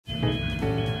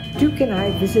Duke and I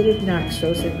visited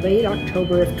Naxos in late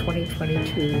October of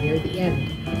 2022 near the end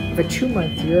of a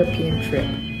 2-month European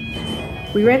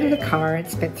trip. We rented a car and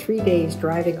spent 3 days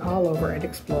driving all over and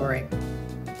exploring.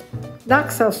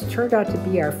 Naxos turned out to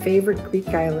be our favorite Greek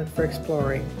island for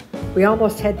exploring. We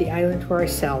almost had the island to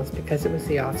ourselves because it was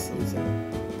the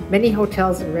off-season. Many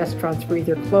hotels and restaurants were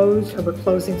either closed or were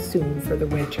closing soon for the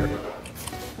winter.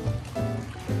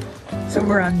 So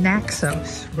we're on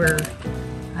Naxos. We're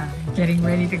getting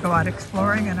ready to go out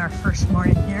exploring on our first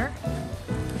morning here.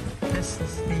 This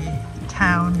is the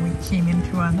town we came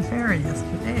into on the ferry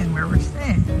yesterday and where we're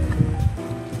staying.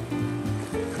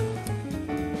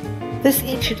 This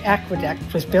ancient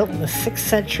aqueduct was built in the 6th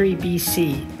century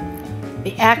BC.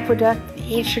 The aqueduct, the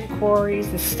ancient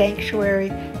quarries, the sanctuary,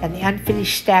 and the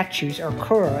unfinished statues, or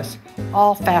Quarries,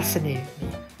 all fascinated me.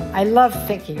 I love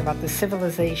thinking about the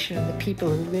civilization and the people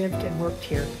who lived and worked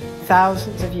here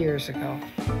thousands of years ago.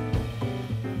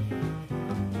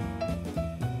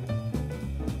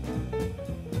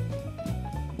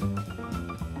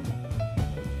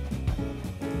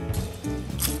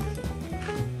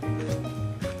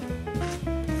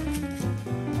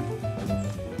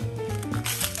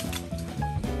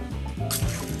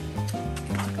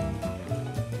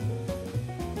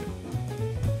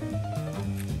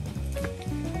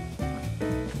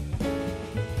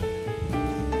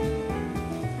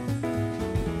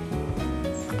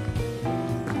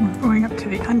 We're going up to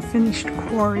the unfinished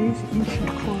quarries, ancient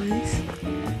quarries.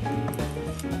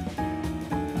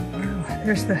 Wow,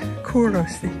 there's the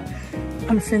Quarries, the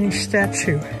unfinished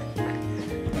statue.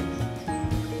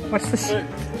 What's this? Hey,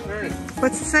 Ferry.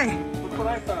 What's it say? Look what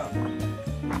I found.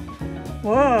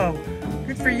 Whoa,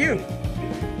 good for you.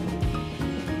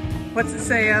 What's it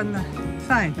say on the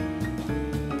sign?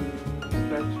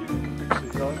 Statue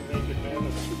depicts a young naked man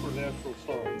of supernatural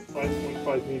size,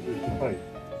 5.5 meters in height.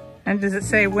 And does it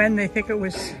say when they think it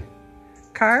was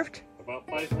carved? About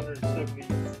 570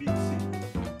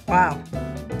 BC. Wow.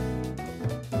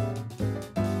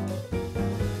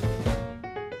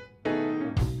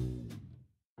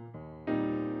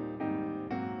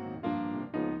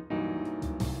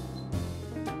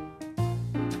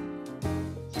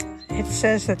 It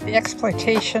says that the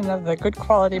exploitation of the good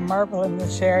quality marble in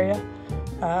this area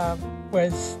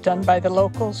was done by the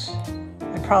locals.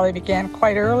 It probably began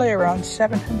quite early, around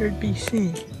 700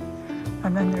 BC.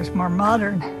 And then there's more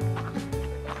modern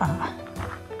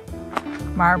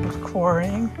marble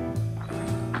quarrying.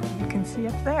 You can see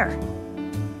up there.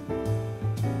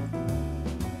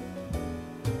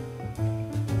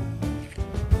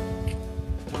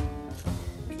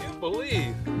 Can't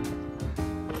believe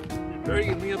you're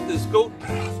dragging me up this goat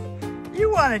path.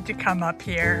 You wanted to come up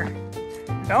here.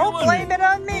 Don't blame it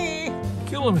on me.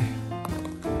 Killing me.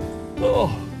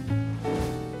 Oh.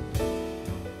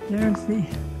 There's the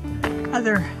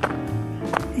other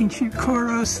ancient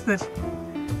Quarries that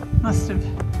must have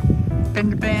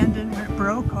been abandoned when it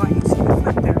broke. Oh, I can see the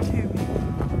foot there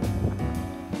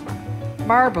too.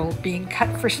 Marble being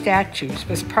cut for statues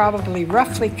was probably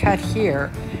roughly cut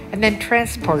here and then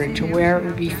transported to where it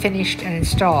would be finished and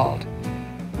installed.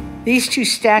 These two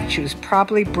statues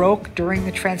probably broke during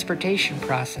the transportation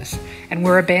process and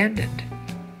were abandoned.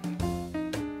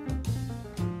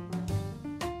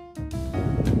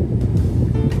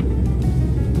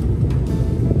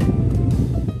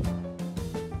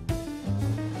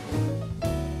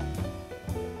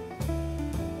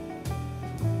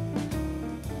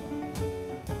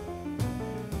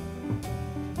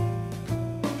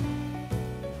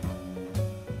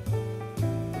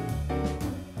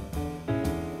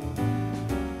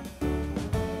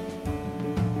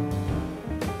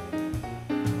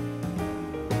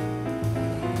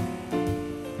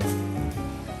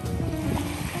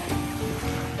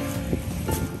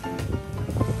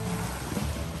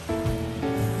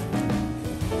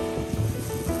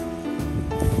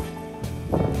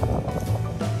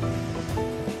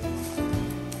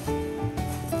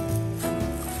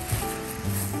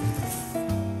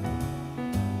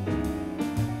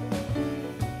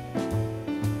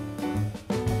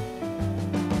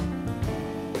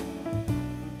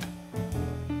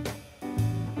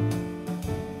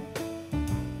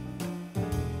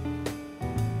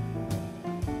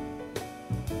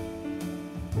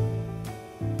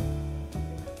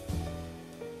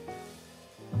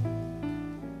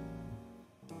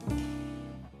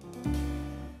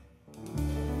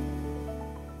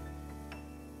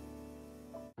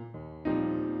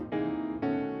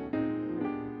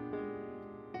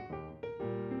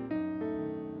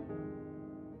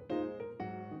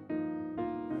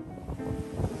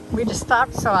 We just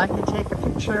stopped so I could take a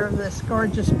picture of this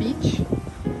gorgeous beach.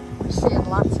 We're seeing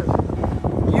lots of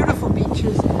beautiful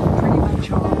beaches and pretty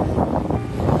much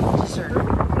all deserted.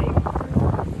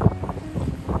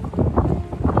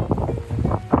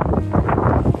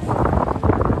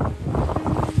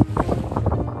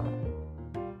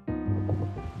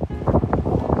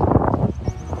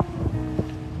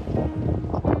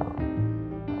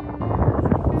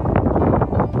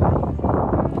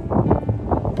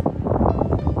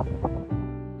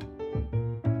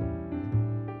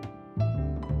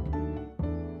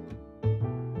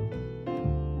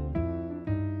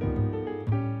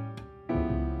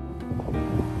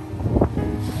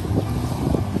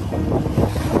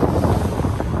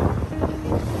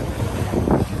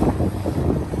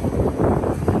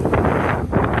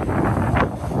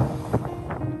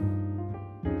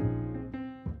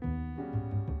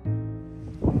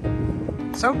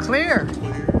 So clear.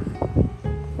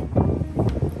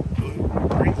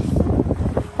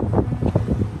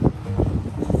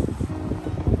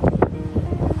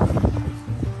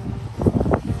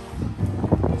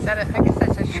 Is that I guess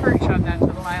that's a church on that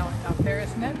little island up there,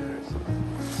 isn't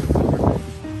it?